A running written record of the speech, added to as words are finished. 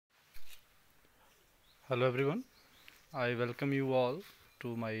Hello everyone, I welcome you all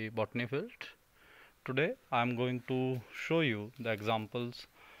to my botany field. Today I am going to show you the examples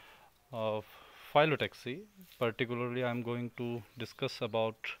of phyllotaxy. Particularly I am going to discuss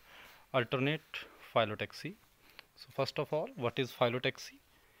about alternate phyllotaxy. So first of all, what is phyllotaxy?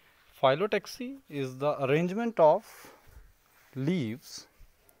 Phyllotaxy is the arrangement of leaves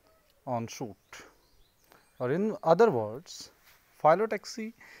on shoot, or in other words,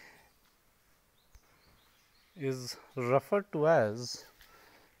 phyllotaxy is referred to as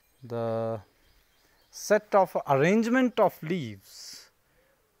the set of arrangement of leaves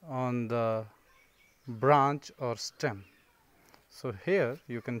on the branch or stem. So here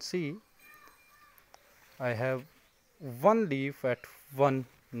you can see I have one leaf at one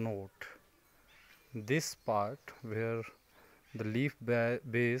node. This part where the leaf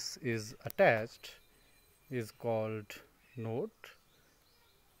base is attached is called node.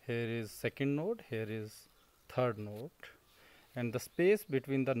 Here is second node, here is third node, and the space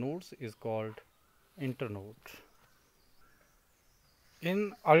between the nodes is called internode.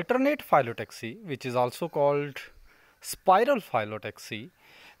 In alternate phyllotaxy, which is also called spiral phyllotaxy,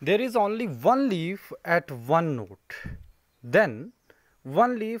 there is only one leaf at one node, then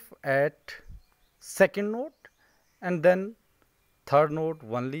one leaf at second node, and then third node,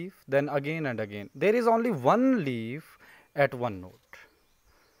 one leaf, then again and again. There is only one leaf at one node.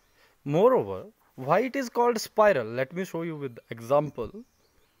 Moreover, why it is called spiral? Let me show you with example.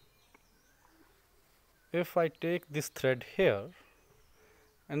 If I take this thread here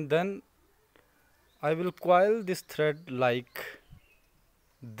and then I will coil this thread like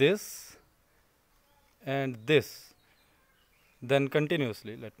this and this, then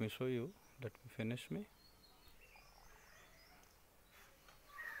continuously, let me show you, let me finish me.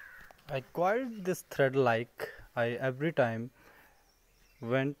 I coiled this thread like I every time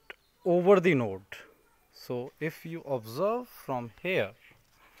went over the node. So if you observe from here,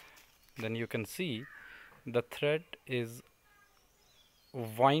 then you can see the thread is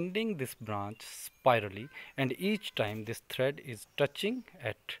winding this branch spirally, and each time this thread is touching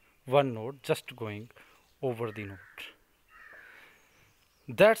at one node, just going over the node.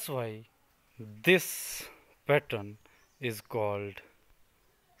 That's why this pattern is called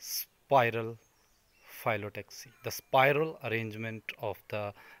spiral phyllotaxy, the spiral arrangement of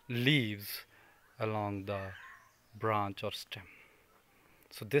the leaves along the branch or stem.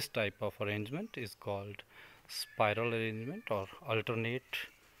 So this type of arrangement is called spiral arrangement or alternate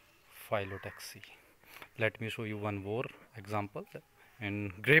phyllotaxy. Let me show you one more example.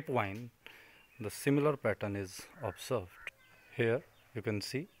 In grapevine, the similar pattern is observed. Here you can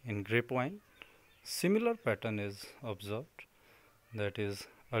see in grapevine, similar pattern is observed, that is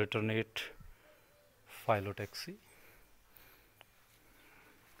alternate phyllotaxy.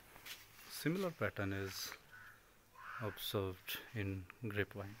 Similar pattern is observed in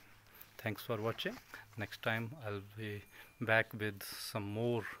grapevine. Thanks for watching. Next time I'll be back with some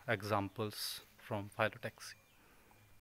more examples from phyllotaxy.